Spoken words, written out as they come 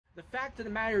The fact of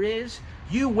the matter is,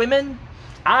 you women,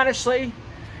 honestly,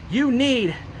 you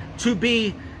need to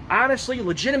be,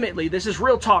 legitimately, this is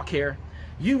real talk here,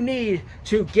 you need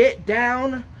to get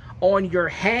down on your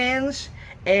hands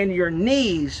and your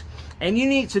knees, and you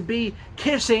need to be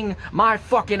kissing my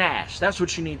fucking ass. That's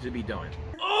what you need to be doing.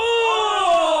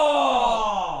 Oh!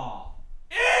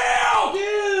 Ew!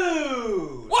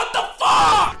 Dude! What the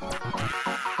fuck?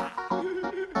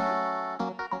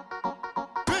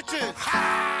 Bitches!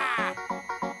 Ha!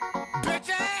 Bitch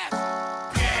ass!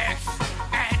 Yes!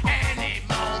 At any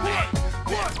moment!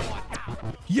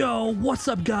 Yo, what's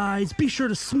up guys? Be sure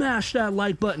to smash that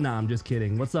like button. Nah, I'm just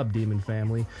kidding. What's up, Demon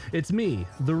Family? It's me,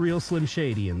 the real Slim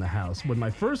Shady, in the house with my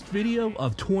first video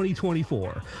of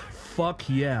 2024. Fuck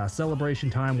yeah, celebration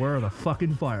time. Where are the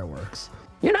fucking fireworks?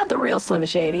 You're not the real Slim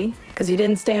Shady, because you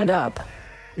didn't stand up.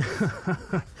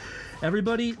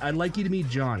 Everybody, I'd like you to meet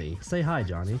Johnny. Say hi,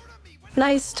 Johnny.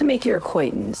 Nice to make your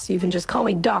acquaintance. You can just call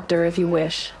me Doctor if you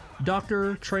wish.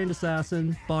 Doctor, trained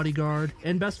assassin, bodyguard,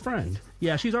 and best friend.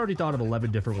 Yeah, she's already thought of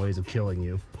 11 different ways of killing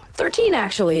you. 13,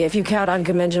 actually, if you count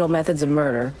unconventional methods of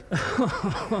murder.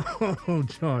 Oh,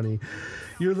 Johnny,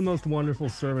 you're the most wonderful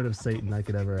servant of Satan I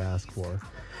could ever ask for.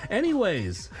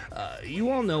 Anyways, you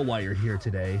all know why you're here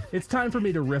today. It's time for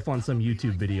me to riff on some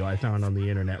YouTube video I found on the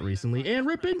internet recently and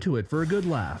rip into it for a good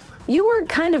laugh. You were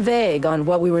kind of vague on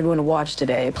what we were going to watch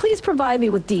today. Please provide me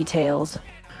with details.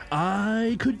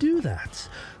 I could do that,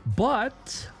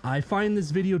 but I find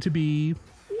this video to be,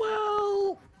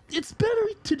 well, it's better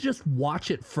to just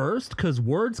watch it first, because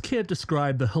words can't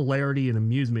describe the hilarity and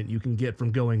amusement you can get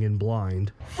from going in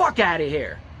blind. Fuck out of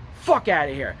here. Fuck out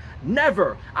of here.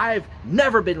 Never. I've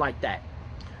never been like that.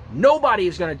 Nobody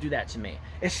is going to do that to me.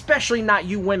 Especially not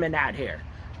you women out here.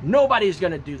 Nobody's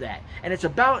going to do that. And it's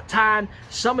about time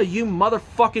some of you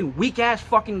motherfucking weak-ass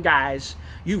fucking guys,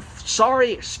 you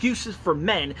sorry excuses for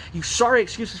men, you sorry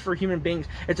excuses for human beings,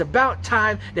 it's about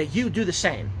time that you do the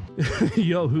same.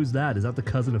 Yo, who's that? Is that the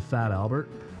cousin of Fat Albert?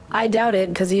 I doubt it,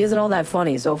 because he isn't all that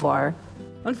funny so far.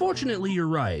 Unfortunately, you're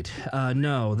right.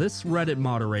 No, this Reddit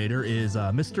moderator is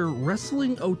Mr.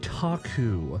 Wrestling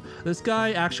Otaku. This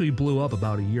guy actually blew up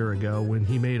about a year ago when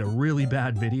he made a really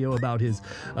bad video about his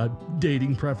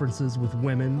dating preferences with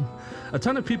women. A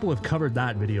ton of people have covered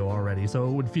that video already, so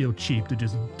it would feel cheap to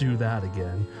just do that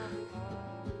again.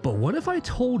 But what if I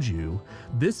told you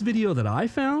this video that I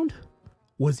found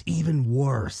was even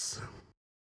worse?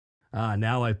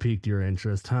 Now I piqued your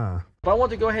interest, huh? But I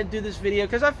want to go ahead and do this video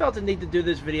because I felt the need to do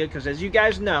this video because, as you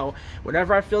guys know,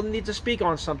 whenever I feel the need to speak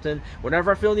on something,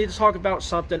 whenever I feel the need to talk about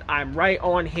something, I'm right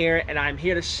on here and I'm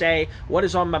here to say what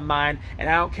is on my mind, and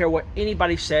I don't care what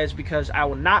anybody says because I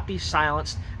will not be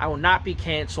silenced, I will not be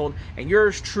canceled, and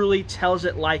yours truly tells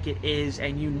it like it is,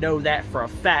 and you know that for a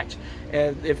fact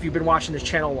if you've been watching this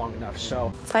channel long enough.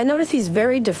 So I notice he's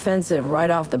very defensive right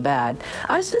off the bat.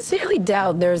 I sincerely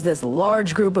doubt there's this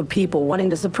large group of people wanting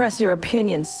to suppress your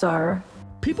opinions, sir.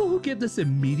 People who get this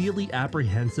immediately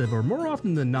apprehensive are more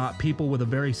often than not people with a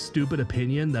very stupid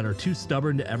opinion that are too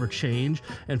stubborn to ever change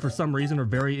and for some reason are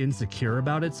very insecure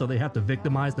about it, so they have to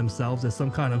victimize themselves as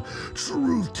some kind of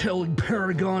truth-telling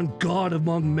paragon god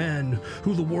among men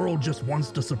who the world just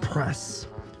wants to suppress.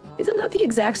 Isn't that the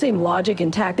exact same logic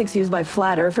and tactics used by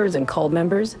flat earthers and cult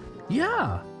members?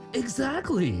 Yeah,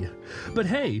 exactly. But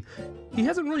hey, he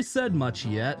hasn't really said much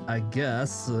yet, I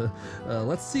guess.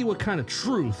 Let's see what kind of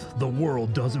truth the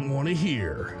world doesn't want to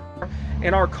hear.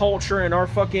 In our culture, in our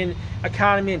fucking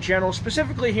economy in general,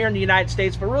 specifically here in the United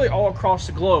States, but really all across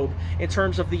the globe in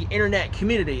terms of the internet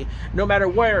community, no matter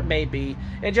where it may be,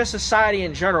 and just society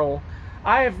in general,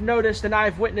 I have noticed and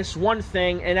I've witnessed one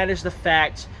thing, and that is the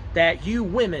fact that you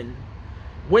women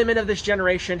of this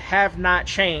generation have not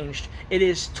changed. It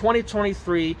is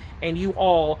 2023 and you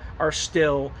all are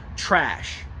still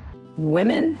trash.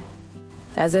 Women?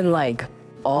 As in, like,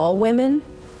 all women?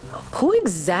 Who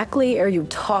exactly are you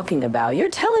talking about? You're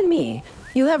telling me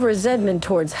you have resentment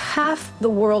towards half the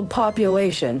world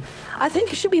population. I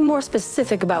think you should be more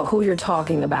specific about who you're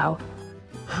talking about.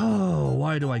 Oh,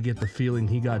 why do I get the feeling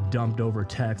he got dumped over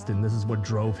text and this is what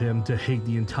drove him to hate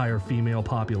the entire female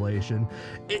population?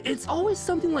 It's always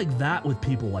something like that with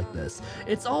people like this.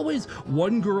 It's always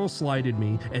one girl slighted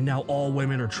me and now all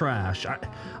women are trash.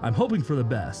 I'm hoping for the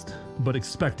best, but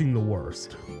expecting the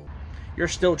worst. You're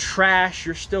still trash,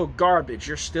 you're still garbage,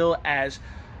 you're still as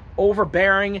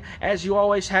overbearing as you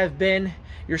always have been.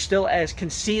 You're still as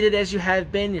conceited as you have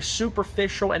been. You're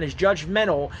superficial and as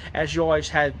judgmental as you always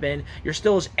have been. You're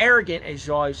still as arrogant as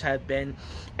you always have been.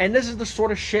 And this is the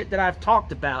sort of shit that I've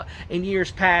talked about in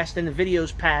years past, in the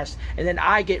videos past, and then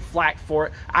I get flack for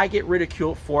it. I get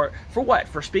ridiculed for it. For what?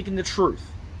 For speaking the truth.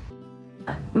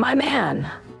 My man,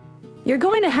 you're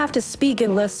going to have to speak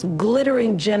in less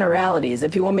glittering generalities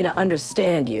if you want me to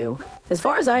understand you. As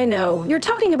far as I know, you're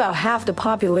talking about half the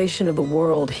population of the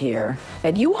world here.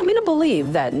 And you want me to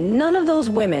believe that none of those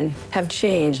women have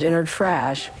changed and are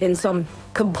trash in some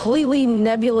completely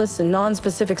nebulous and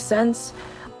non-specific sense?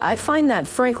 I find that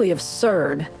frankly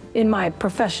absurd, in my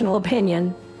professional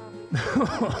opinion.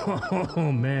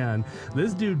 Oh man,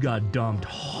 this dude got dumped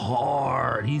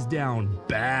hard. He's down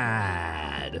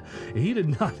bad. He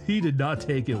did not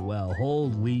take it well.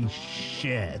 Holy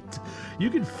shit. You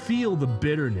can feel the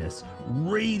bitterness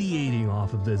radiating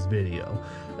off of this video.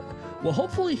 Well,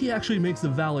 hopefully he actually makes a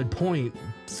valid point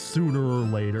sooner or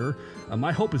later.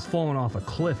 My hope is falling off a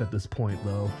cliff at this point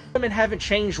though. Women haven't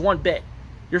changed one bit.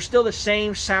 You're still the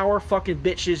same sour fucking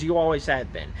bitches you always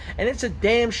have been. And it's a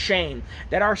damn shame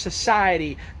that our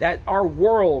society, that our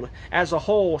world as a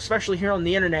whole, especially here on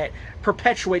the internet,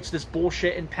 perpetuates this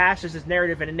bullshit and passes this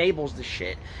narrative and enables this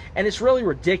shit. And it's really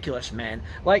ridiculous, man.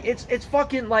 Like, it's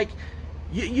fucking like,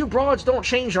 you broads don't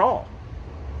change at all.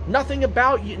 Nothing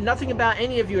about you, nothing about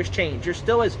any of you has changed. You're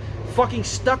still as fucking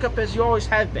stuck up as you always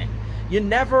have been. You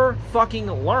never fucking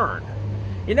learn.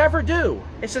 You never do.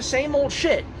 It's the same old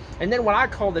shit. And then when I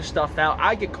call this stuff out,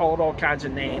 I get called all kinds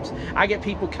of names. I get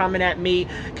people coming at me,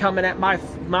 coming at my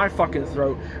fucking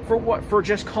throat for what? For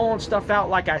just calling stuff out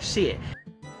like I see it.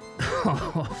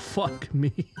 Oh, fuck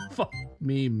me. Fuck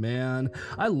me, man.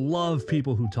 I love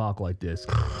people who talk like this.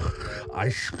 I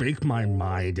speak my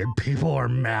mind and people are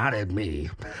mad at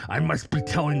me. I must be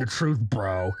telling the truth,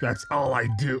 bro. That's all I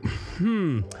do.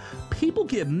 People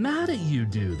get mad at you,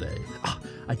 do they?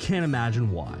 I can't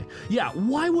imagine why. Yeah,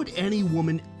 why would any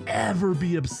woman ever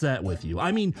be upset with you?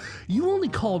 I mean, you only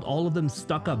called all of them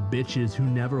stuck-up bitches who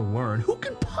never learn. Who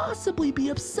could possibly be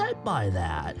upset by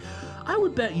that? I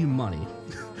would bet you money.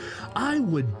 I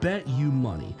would bet you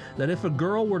money that if a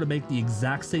girl were to make the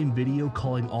exact same video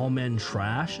calling all men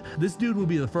trash, this dude would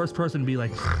be the first person to be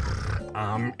like,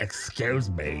 excuse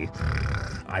me.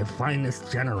 I find this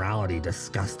generality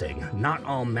disgusting. Not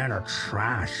all men are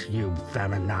trash, you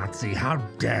feminazi. How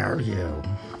dare you?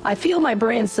 I feel my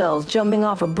brain cells jumping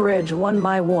off a bridge one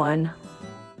by one.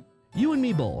 You and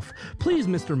me both. Please,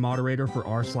 Mr. Moderator for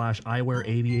r/I wear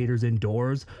aviators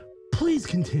indoors, please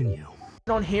continue.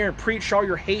 On here and preach all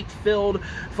your hate-filled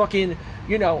fucking,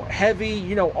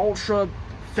 heavy, ultra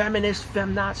feminist,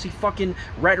 feminazi fucking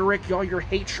rhetoric, all your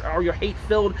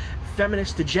hate-filled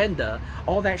feminist agenda,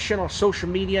 all that shit on social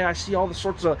media. I see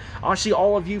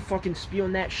all of you fucking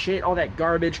spewing that shit, all that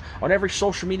garbage on every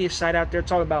social media site out there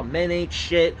talking about men ain't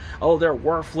shit, oh they're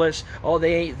worthless, oh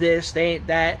they ain't this, they ain't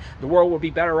that, the world would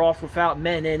be better off without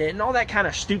men in it, and all that kind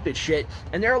of stupid shit.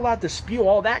 And they're allowed to spew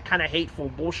all that kind of hateful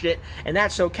bullshit, and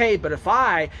that's okay. But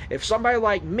if somebody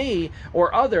like me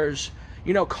or others,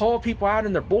 call people out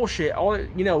in their bullshit,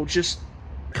 just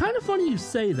kind of funny you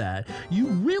say that. You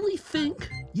really think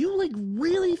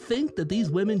that these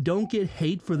women don't get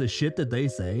hate for the shit that they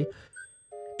say?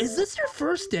 Is this your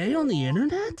first day on the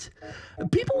internet?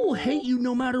 People will hate you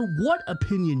no matter what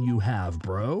opinion you have,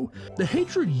 bro. The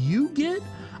hatred you get,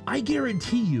 I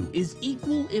guarantee you, is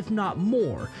equal, if not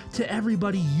more, to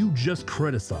everybody you just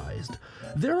criticized.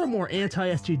 There are more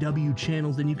anti-SJW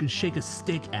channels than you can shake a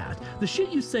stick at. The shit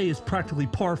you say is practically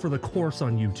par for the course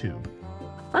on YouTube.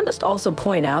 I must also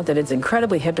point out that it's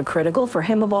incredibly hypocritical for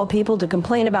him of all people to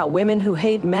complain about women who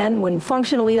hate men when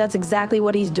functionally that's exactly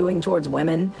what he's doing towards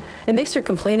women. It makes your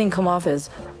complaining come off as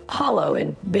hollow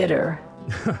and bitter.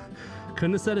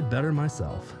 Couldn't have said it better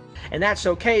myself. And that's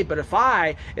okay. But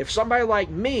if somebody like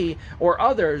me or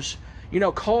others,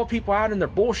 call people out in their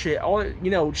bullshit,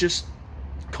 just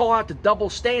call out the double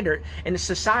standard in the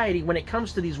society when it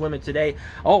comes to these women today.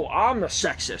 Oh, I'm a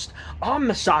sexist. I'm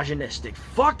misogynistic.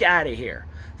 Fuck out of here.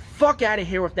 Fuck out of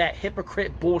here with that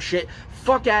hypocrite bullshit.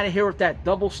 Fuck out of here with that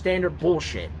double standard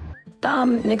bullshit.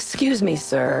 Excuse me,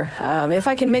 sir. If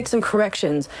I can make some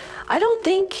corrections. I don't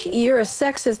think you're a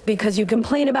sexist because you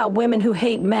complain about women who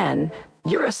hate men.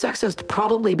 You're a sexist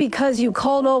probably because you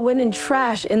called all women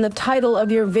trash in the title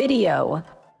of your video.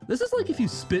 This is like if you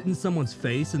spit in someone's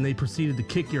face and they proceeded to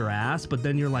kick your ass, but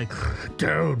then you're like,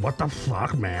 dude, what the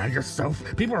fuck, man?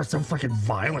 People are so fucking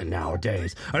violent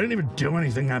nowadays. I didn't even do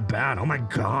anything that bad. Oh my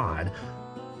God.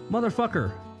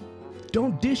 Motherfucker,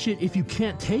 don't dish it if you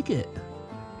can't take it.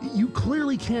 You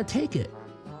clearly can't take it.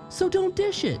 So don't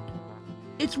dish it.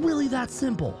 It's really that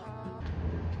simple.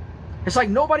 It's like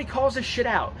nobody calls this shit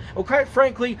out. Well, quite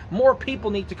frankly, more people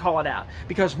need to call it out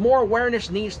because more awareness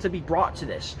needs to be brought to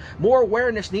this. More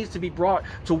awareness needs to be brought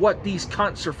to what these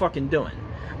cunts are fucking doing.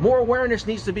 More awareness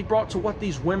needs to be brought to what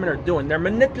these women are doing. They're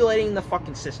manipulating the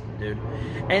fucking system, dude.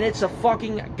 And it's a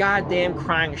fucking goddamn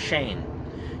crying shame.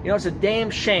 You know, it's a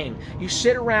damn shame. You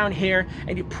sit around here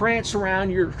and you prance around,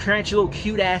 you prance your little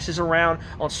cute asses around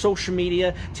on social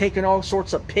media, taking all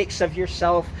sorts of pics of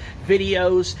yourself,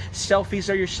 videos, selfies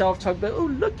of yourself, talking about, oh,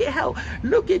 look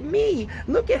at me,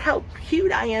 look at how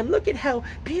cute I am, look at how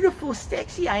beautiful,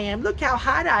 sexy I am, look how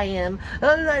hot I am,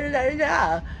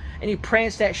 and you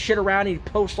prance that shit around and you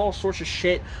post all sorts of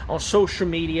shit on social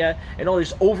media and all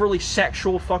these overly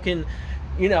sexual fucking,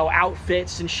 you know,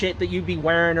 outfits and shit that you be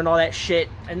wearing and all that shit.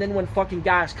 And then when fucking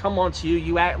guys come onto you,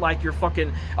 you act like you're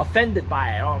fucking offended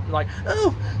by it. Like,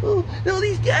 oh, no,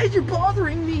 these guys are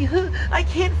bothering me. I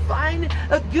can't find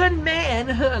a good man.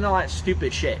 And all that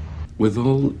stupid shit. With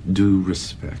all due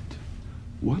respect,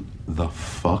 what the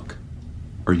fuck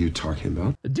are you talking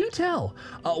about? Do tell.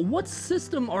 What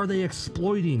system are they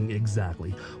exploiting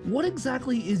exactly? What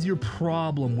exactly is your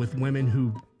problem with women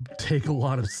who take a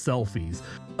lot of selfies?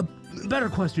 Better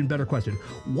question.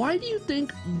 Why do you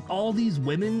think all these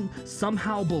women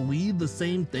somehow believe the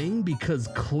same thing? Because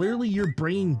clearly you're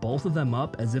bringing both of them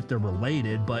up as if they're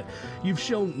related, but you've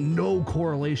shown no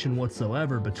correlation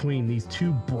whatsoever between these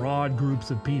two broad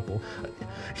groups of people.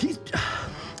 He's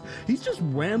just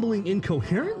rambling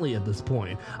incoherently at this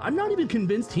point. I'm not even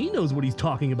convinced he knows what he's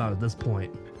talking about at this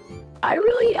point.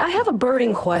 I have a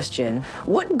burning question.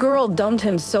 What girl dumped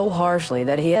him so harshly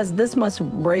that he has this much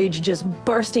rage just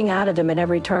bursting out of him at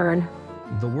every turn?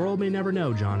 The world may never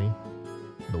know, Johnny.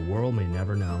 The world may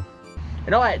never know.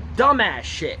 And all that dumbass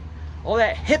shit. All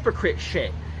that hypocrite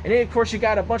shit. And then, of course, you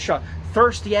got a bunch of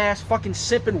thirsty-ass fucking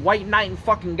simping white knighting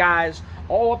fucking guys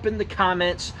all up in the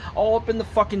comments, all up in the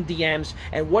fucking DMs.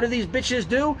 And what do these bitches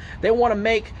do? They want to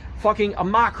make fucking a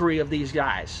mockery of these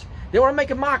guys. They want to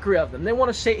make a mockery of them. They want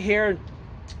to sit here and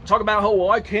talk about, oh,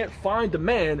 well, I can't find a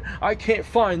man. I can't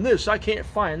find this. I can't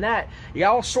find that. You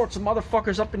got all sorts of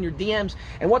motherfuckers up in your DMs.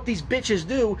 And what these bitches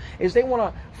do is they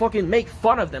want to fucking make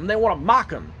fun of them. They want to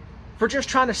mock them for just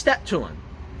trying to step to them.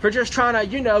 For just trying to,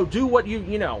 you know, do what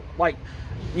you know, like,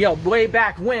 you know, way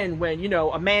back when, you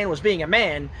know, a man was being a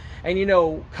man. And, you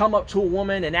know, come up to a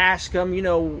woman and ask them, you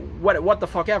know, what the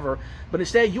fuck ever. But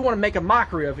instead, you want to make a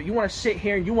mockery of it. You want to sit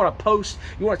here and you want to post,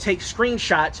 you want to take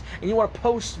screenshots, and you want to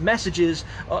post messages,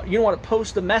 you want to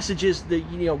post the messages that,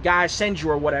 you know, guys send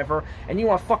you or whatever, and you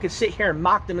want to fucking sit here and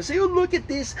mock them and say, oh, look at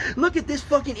this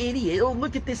fucking idiot. Oh,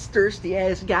 look at this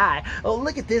thirsty-ass guy. Oh,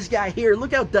 look at this guy here.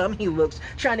 Look how dumb he looks,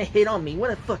 trying to hit on me.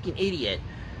 What a fucking idiot.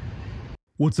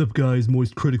 What's up, guys?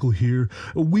 Moist Critical here.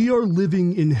 We are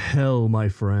living in hell, my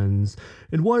friends.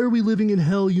 And why are we living in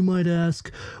hell, you might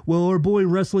ask? Well, our boy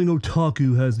Wrestling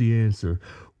Otaku has the answer.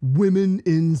 Women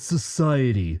in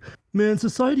society. Man,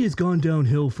 society has gone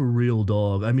downhill for real,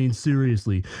 dog. I mean,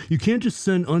 seriously. You can't just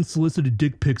send unsolicited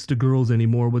dick pics to girls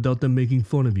anymore without them making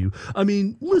fun of you. I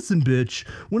mean, listen, bitch.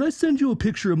 When I send you a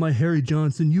picture of my Harry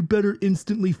Johnson, you better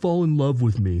instantly fall in love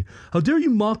with me. How dare you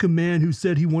mock a man who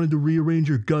said he wanted to rearrange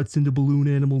your guts into balloon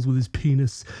animals with his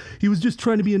penis? He was just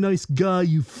trying to be a nice guy,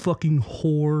 you fucking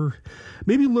whore.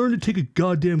 Maybe learn to take a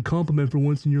goddamn compliment for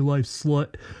once in your life,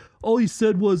 slut. All he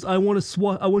said was, I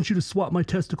want you to swat my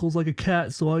testicles like a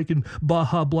cat so I can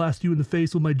Baja blast you in the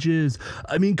face with my jizz.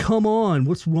 I mean, come on,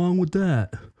 what's wrong with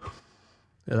that?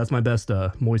 Yeah, that's my best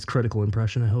Moist Critical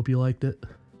impression. I hope you liked it.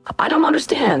 I don't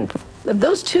understand.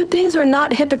 Those two things are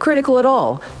not hypocritical at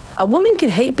all. A woman can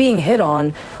hate being hit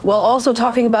on while also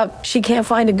talking about she can't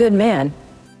find a good man.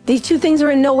 These two things are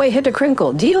in no way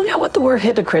hypocritical. Do you know what the word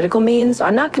hypocritical means?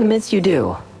 I'm not convinced you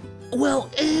do.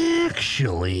 Well,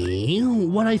 actually,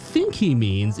 what I think he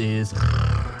means is,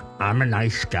 I'm a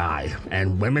nice guy,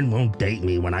 and women won't date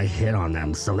me when I hit on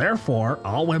them, so therefore,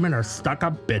 all women are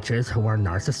stuck-up bitches who are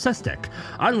narcissistic.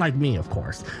 Unlike me, of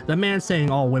course. The man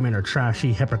saying all women are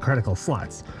trashy, hypocritical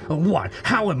sluts. What?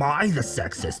 How am I the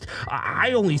sexist?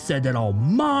 I only said that all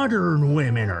modern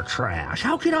women are trash.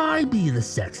 How could I be the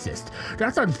sexist?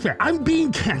 That's unfair. I'm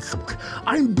being canceled.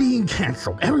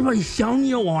 Everybody sound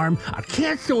the alarm. A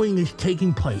canceling is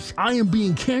taking place. I am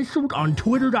being canceled on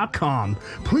Twitter.com.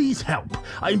 Please help.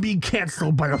 I'm being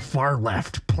canceled by the far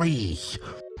left, please.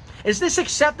 Is this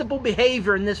acceptable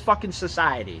behavior in this fucking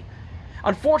society?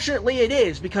 Unfortunately, it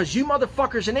is, because you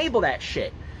motherfuckers enable that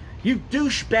shit. You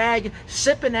douchebag,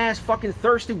 sipping ass fucking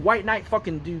thirsty white knight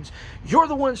fucking dudes. You're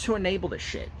the ones who enable this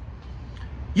shit.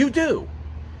 You do.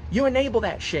 You enable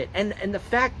that shit. And the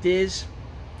fact is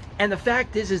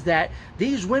that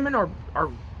these women are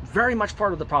very much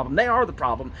part of the problem. They are the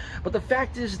problem. But the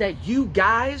fact is that you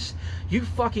guys, you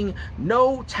fucking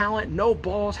no talent, no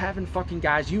balls having fucking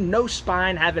guys, you no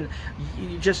spine having,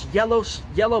 just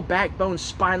yellow backbone,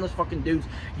 spineless fucking dudes.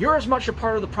 You're as much a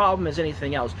part of the problem as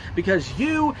anything else, because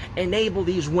you enable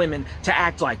these women to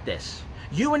act like this.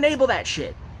 You enable that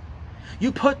shit.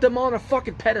 You put them on a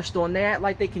fucking pedestal and they act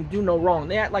like they can do no wrong.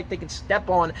 They act like they can step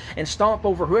on and stomp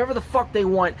over whoever the fuck they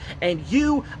want, and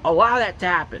you allow that to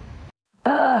happen.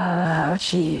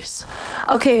 Jeez.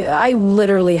 Okay, I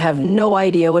literally have no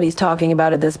idea what he's talking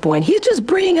about at this point. He's just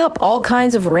bringing up all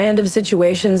kinds of random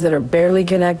situations that are barely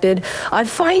connected. I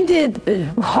find it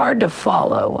hard to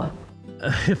follow.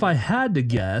 If I had to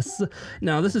guess,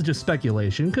 now this is just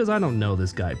speculation because I don't know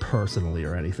this guy personally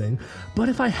or anything, but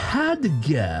if I had to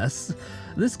guess,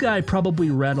 this guy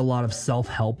probably read a lot of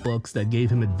self-help books that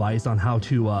gave him advice on how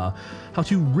to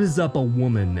rizz up a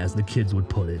woman, as the kids would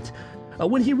put it.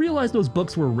 When he realized those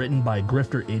books were written by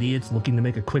grifter idiots looking to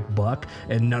make a quick buck,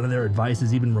 and none of their advice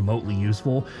is even remotely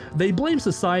useful, they blame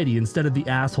society instead of the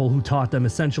asshole who taught them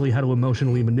essentially how to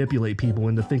emotionally manipulate people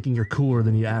into thinking you're cooler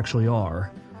than you actually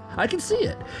are. I can see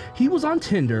it. He was on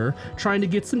Tinder trying to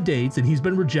get some dates, and he's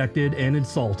been rejected and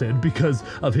insulted because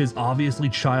of his obviously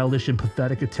childish and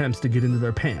pathetic attempts to get into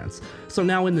their pants. So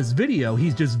now in this video,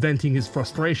 he's just venting his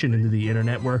frustration into the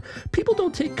internet, where people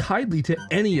don't take kindly to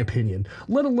any opinion,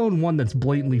 let alone one that's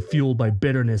blatantly fueled by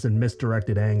bitterness and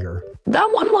misdirected anger.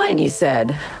 That one line you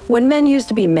said, when men used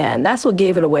to be men, that's what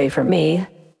gave it away for me.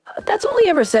 That's only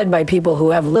ever said by people who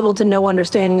have little to no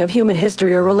understanding of human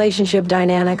history or relationship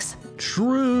dynamics.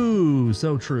 True,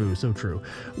 so true, so true.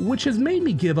 Which has made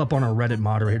me give up on our Reddit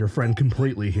moderator friend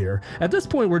completely here. At this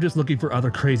point, we're just looking for other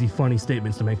crazy funny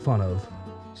statements to make fun of.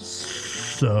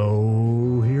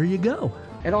 So, here you go.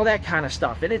 And all that kind of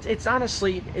stuff. And it's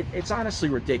honestly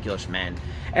ridiculous, man.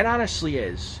 It honestly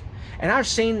is. And I'm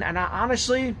seeing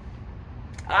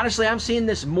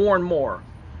this more and more.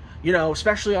 You know,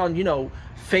 especially on, you know,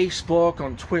 Facebook,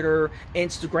 on Twitter,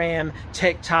 Instagram,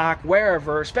 TikTok,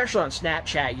 wherever, especially on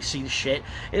Snapchat, you see the shit.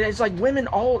 And it's like women,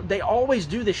 they always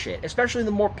do this shit, especially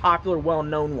the more popular,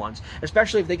 well-known ones.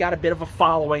 Especially if they got a bit of a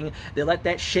following, they let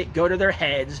that shit go to their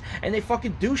heads, and they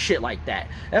fucking do shit like that.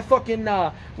 That fucking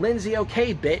Lindsay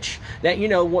OK bitch, that, you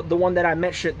know, the one that I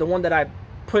mentioned, the one that I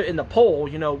put in the poll,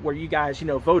 you know, where you guys, you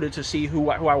know, voted to see who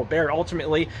I would bear.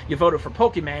 Ultimately, you voted for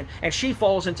Pokemon, and she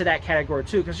falls into that category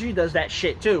too, because she does that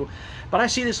shit too. But I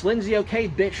see this Lindsay OK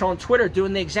bitch on Twitter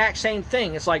doing the exact same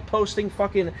thing. It's like posting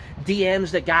fucking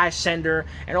DMs that guys send her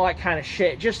and all that kind of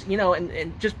shit. Just, you know,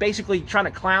 and just basically trying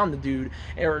to clown the dude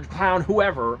or clown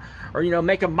whoever, or, you know,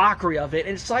 make a mockery of it.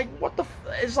 And it's like, what the?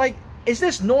 It's like, is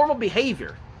this normal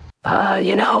behavior?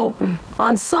 You know,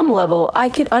 on some level, I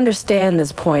could understand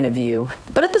this point of view.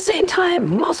 But at the same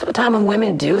time, most of the time when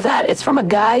women do that, it's from a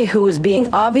guy who was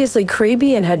being obviously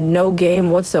creepy and had no game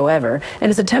whatsoever, and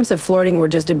his attempts at flirting were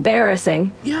just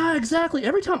embarrassing. Yeah, exactly.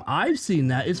 Every time I've seen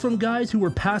that, it's from guys who were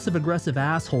passive-aggressive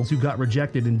assholes who got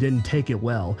rejected and didn't take it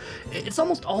well. It's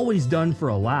almost always done for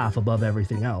a laugh above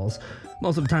everything else.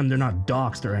 Most of the time, they're not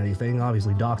doxed or anything.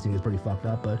 Obviously, doxing is pretty fucked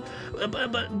up,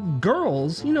 but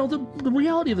girls, you know, the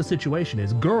reality of the situation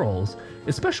is girls,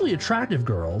 especially attractive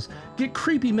girls, get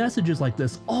creepy messages like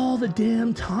this all the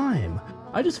damn time.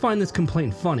 I just find this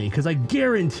complaint funny, because I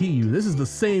guarantee you this is the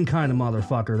same kind of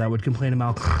motherfucker that would complain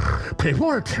about, people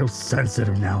are too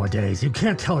sensitive nowadays, you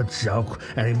can't tell a joke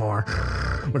anymore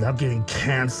without getting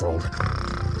canceled.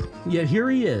 Yet here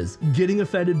he is, getting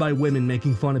offended by women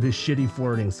making fun of his shitty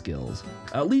flirting skills.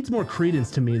 Leads more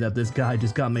credence to me that this guy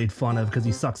just got made fun of because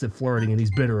he sucks at flirting and he's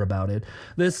bitter about it.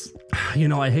 This, you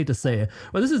know, I hate to say it,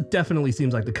 but this definitely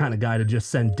seems like the kind of guy to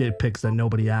just send dick pics that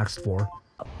nobody asked for.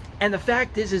 And the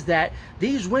fact is that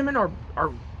these women are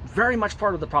very much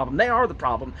part of the problem. They are the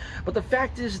problem. But the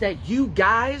fact is that you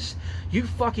guys, you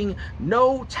fucking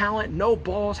no talent, no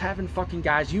balls having fucking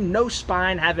guys, you no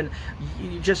spine having,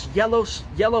 just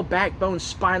yellow backbone,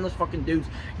 spineless fucking dudes.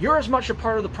 You're as much a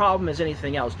part of the problem as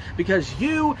anything else, because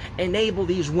you enable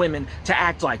these women to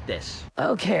act like this.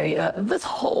 Okay, this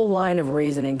whole line of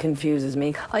reasoning confuses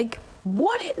me. Like,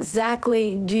 what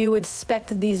exactly do you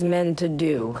expect these men to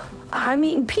do? I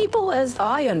mean, people as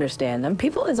I understand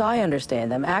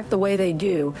them act the way they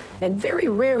do, and very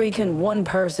rarely can one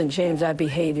person change that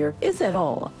behavior, if at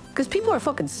all. Because people are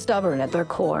fucking stubborn at their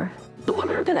core. The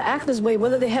women are gonna act this way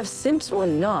whether they have simps or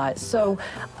not, so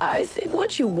I think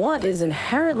what you want is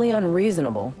inherently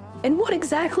unreasonable. And what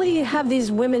exactly have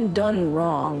these women done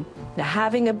wrong?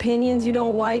 Having opinions you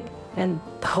don't like? And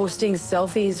posting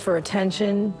selfies for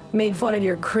attention, made fun of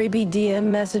your creepy DM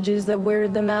messages that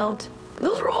weirded them out.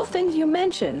 Those are all things you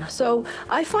mention, so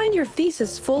I find your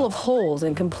thesis full of holes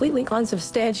and completely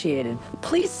unsubstantiated.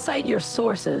 Please cite your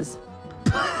sources.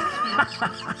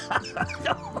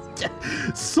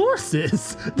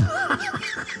 Sources?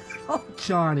 Oh,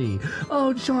 Johnny.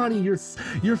 Oh, Johnny, you're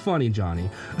funny, Johnny.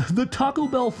 The Taco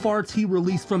Bell farts he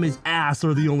released from his ass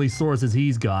are the only sources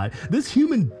he's got. This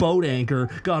human boat anchor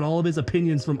got all of his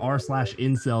opinions from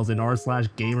r/incels and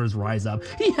r/gamers rise up.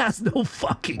 He has no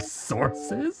fucking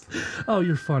sources. Oh,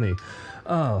 you're funny.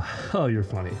 Oh, you're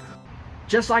funny.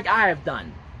 Just like I have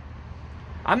done.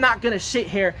 I'm not gonna sit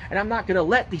here and I'm not gonna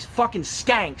let these fucking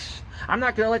skanks, I'm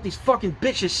not gonna let these fucking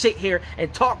bitches sit here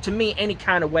and talk to me any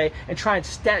kind of way and try and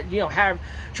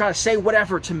try to say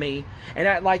whatever to me and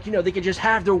act like, you know, they could just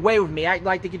have their way with me, act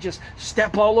like they could just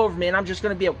step all over me and I'm just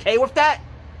gonna be okay with that?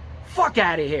 Fuck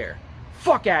out of here.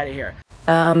 Fuck out of here.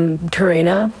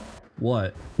 Karina?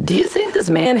 What? Do you think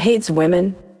this man hates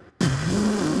women?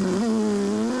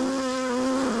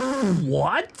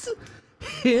 What?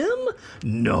 Him?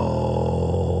 No.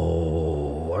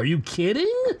 Are you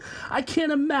kidding? I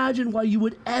can't imagine why you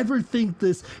would ever think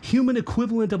this human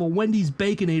equivalent of a Wendy's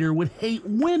Baconator would hate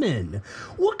women.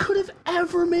 What could have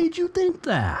ever made you think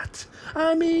that?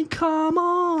 I mean, come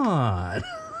on.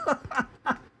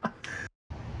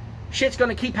 Shit's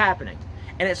gonna keep happening.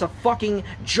 And it's a fucking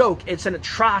joke. It's an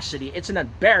atrocity. It's an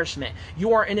embarrassment.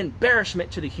 You are an embarrassment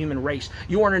to the human race.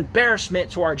 You are an embarrassment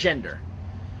to our gender.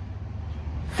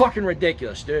 Fucking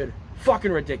ridiculous, dude.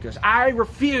 Fucking ridiculous. I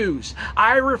refuse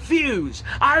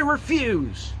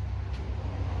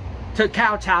to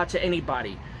kowtow to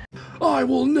anybody. I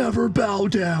will never bow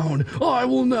down. I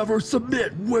will never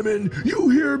submit, women. You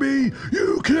hear me?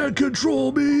 You can't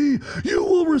control me. You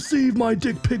will receive my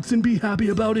dick pics and be happy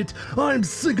about it. I'm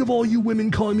sick of all you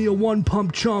women calling me a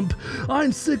one-pump chump.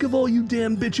 I'm sick of all you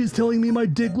damn bitches telling me my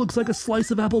dick looks like a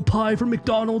slice of apple pie from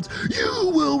McDonald's.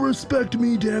 You will respect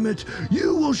me, damn it.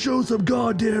 You will show some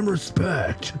goddamn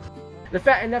respect. The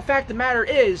fact of the matter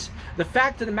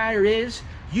is,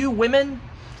 you women,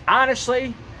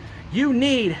 honestly, you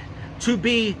need to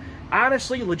be,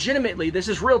 honestly, legitimately, this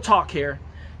is real talk here,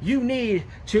 you need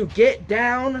to get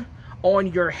down on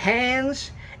your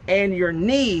hands and your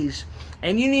knees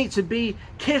and you need to be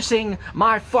kissing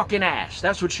my fucking ass.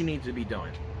 That's what you need to be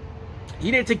doing.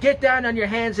 You need to get down on your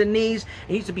hands and knees.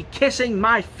 You need to be kissing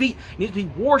my feet. You need to be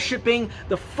worshiping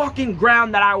the fucking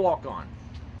ground that I walk on.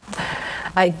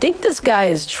 I think this guy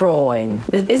is trolling.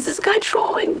 Is this guy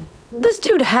trolling? This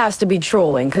dude has to be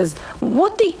trolling, because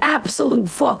what the absolute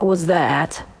fuck was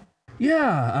that?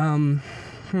 Yeah,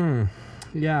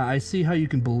 yeah, I see how you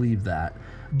can believe that.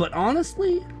 But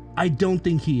honestly, I don't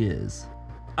think he is.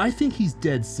 I think he's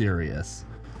dead serious.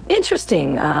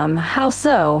 Interesting, how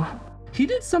so? He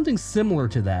did something similar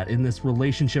to that in this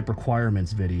relationship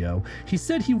requirements video. He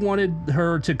said he wanted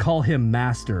her to call him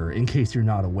master, in case you're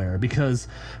not aware, because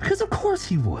of course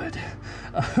he would.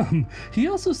 He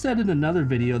also said in another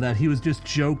video that he was just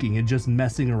joking and just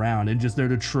messing around and just there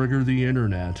to trigger the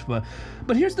internet. But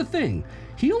here's the thing.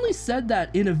 He only said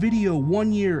that in a video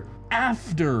 1 year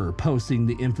after posting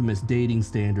the infamous dating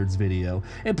standards video.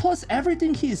 And plus,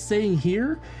 everything he is saying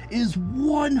here is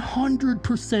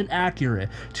 100% accurate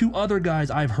to other guys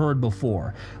I've heard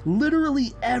before.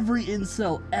 Literally every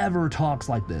incel ever talks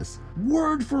like this.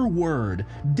 Word for word,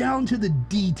 down to the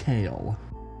detail.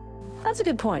 That's a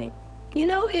good point. You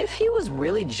know, if he was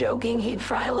really joking, he'd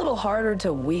try a little harder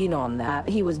to weed on that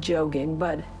he was joking,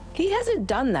 but he hasn't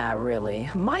done that really.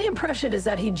 My impression is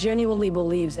that he genuinely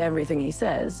believes everything he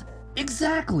says.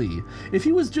 Exactly. If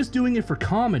he was just doing it for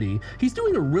comedy, he's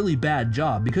doing a really bad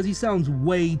job because he sounds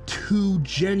way too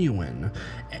genuine.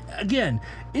 Again,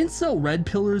 incel red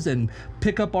pillars and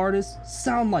pickup artists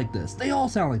sound like this. They all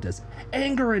sound like this.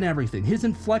 Anger and everything. His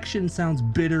inflection sounds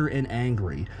bitter and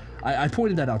angry. I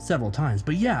pointed that out several times,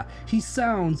 but yeah, he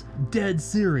sounds dead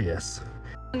serious.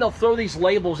 And they'll throw these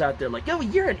labels out there like, oh,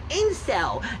 you're an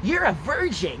incel, you're a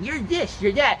virgin, you're this,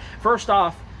 you're that. First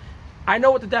off, I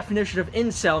know what the definition of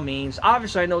incel means.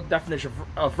 Obviously, I know what the definition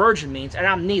of virgin means, and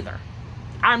I'm neither.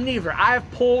 I'm neither. I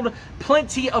have pulled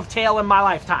plenty of tail in my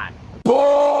lifetime. Bullshit!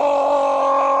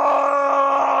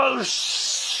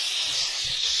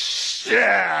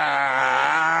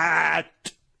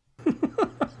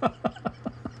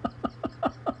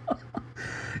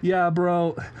 Yeah,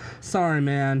 bro. Sorry,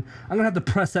 man. I'm gonna have to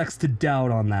press X to doubt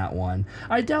on that one.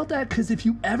 I doubt that because if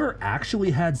you ever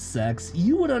actually had sex,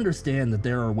 you would understand that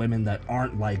there are women that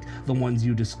aren't like the ones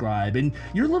you describe, and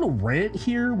your little rant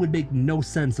here would make no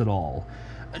sense at all.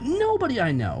 Nobody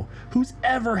I know who's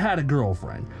ever had a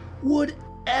girlfriend would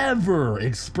ever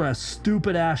express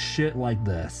stupid ass shit like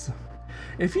this.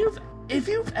 If if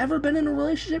you've ever been in a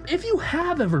relationship, if you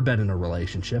have ever been in a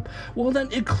relationship, well then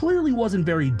it clearly wasn't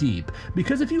very deep,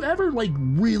 because if you ever like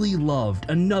really loved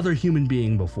another human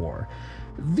being before,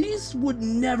 these would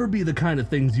never be the kind of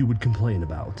things you would complain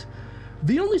about.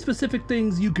 The only specific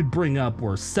things you could bring up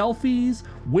were selfies,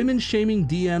 women shaming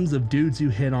DMs of dudes who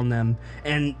hit on them,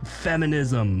 and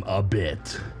feminism a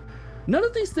bit. None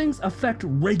of these things affect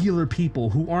regular people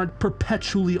who aren't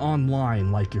perpetually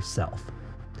online like yourself.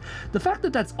 The fact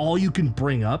that that's all you can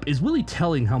bring up is really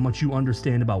telling how much you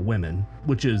understand about women,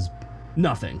 which is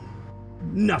nothing.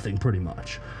 Nothing, pretty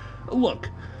much. Look.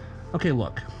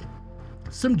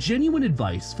 Some genuine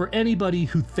advice for anybody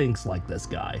who thinks like this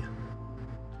guy.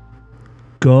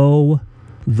 Go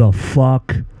the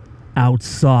fuck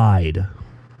outside.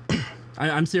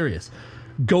 I'm serious.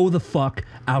 Go the fuck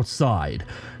outside.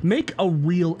 Make a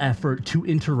real effort to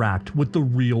interact with the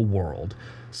real world.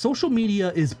 Social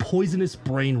media is poisonous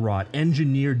brain rot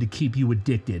engineered to keep you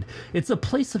addicted. It's a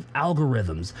place of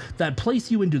algorithms that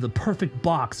place you into the perfect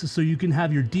box so you can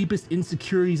have your deepest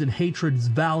insecurities and hatreds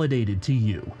validated to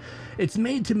you. It's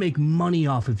made to make money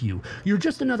off of you. You're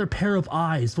just another pair of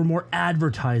eyes for more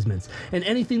advertisements, and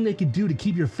anything they can do to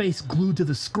keep your face glued to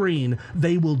the screen,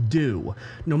 they will do,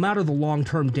 no matter the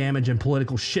long-term damage and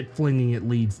political shit-flinging it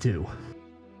leads to.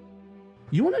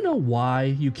 You want to know why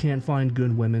you can't find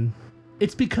good women?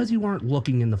 It's because you aren't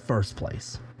looking in the first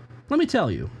place. Let me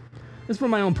tell you. It's from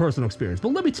my own personal experience,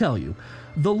 but let me tell you.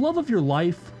 The love of your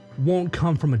life won't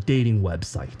come from a dating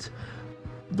website.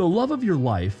 The love of your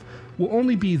life will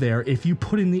only be there if you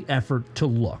put in the effort to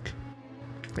look.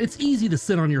 It's easy to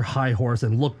sit on your high horse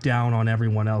and look down on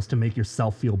everyone else to make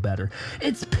yourself feel better.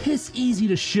 It's piss easy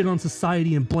to shit on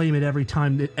society and blame it every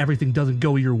time that everything doesn't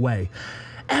go your way.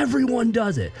 Everyone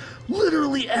does it.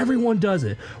 Literally everyone does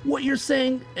it. What you're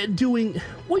saying and doing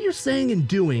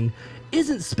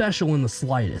isn't special in the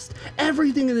slightest.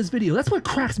 Everything in this video, that's what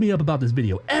cracks me up about this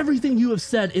video. Everything you have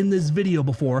said in this video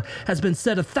before has been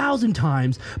said 1,000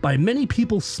 times by many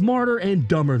people smarter and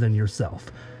dumber than yourself.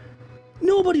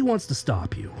 Nobody wants to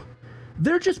stop you.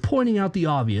 They're just pointing out the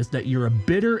obvious, that you're a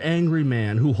bitter, angry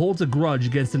man who holds a grudge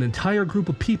against an entire group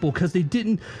of people because you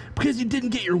didn't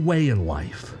get your way in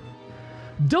life.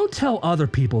 Don't tell other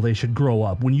people they should grow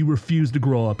up when you refuse to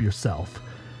grow up yourself.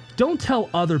 Don't tell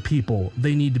other people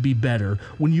they need to be better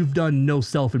when you've done no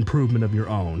self-improvement of your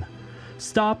own.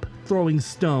 Stop throwing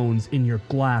stones in your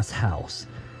glass house.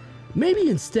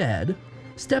 Maybe instead,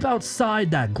 step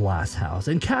outside that glass house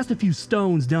and cast a few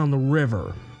stones down the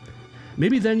river.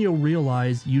 Maybe then you'll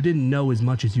realize you didn't know as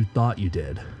much as you thought you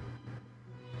did.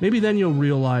 Maybe then you'll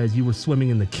realize you were swimming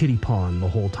in the kiddie pond the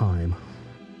whole time.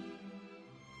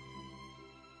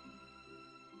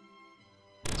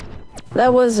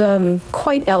 That was,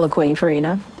 quite eloquent,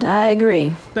 Farina. I agree.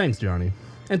 Thanks, Johnny.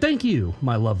 And thank you,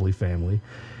 my lovely family.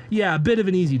 Yeah, a bit of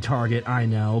an easy target, I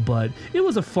know, but it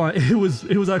was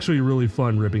actually really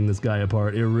fun ripping this guy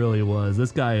apart. It really was.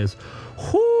 This guy is,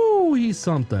 he's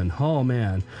something. Oh,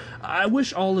 man. I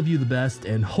wish all of you the best,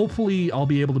 and hopefully I'll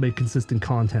be able to make consistent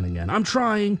content again. I'm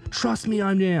trying. Trust me,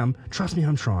 Trust me,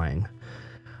 I'm trying.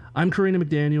 I'm Karina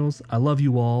McDaniels. I love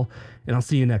you all, and I'll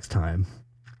see you next time.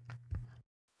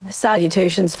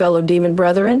 Salutations, fellow demon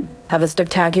brethren. Have a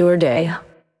spectacular day.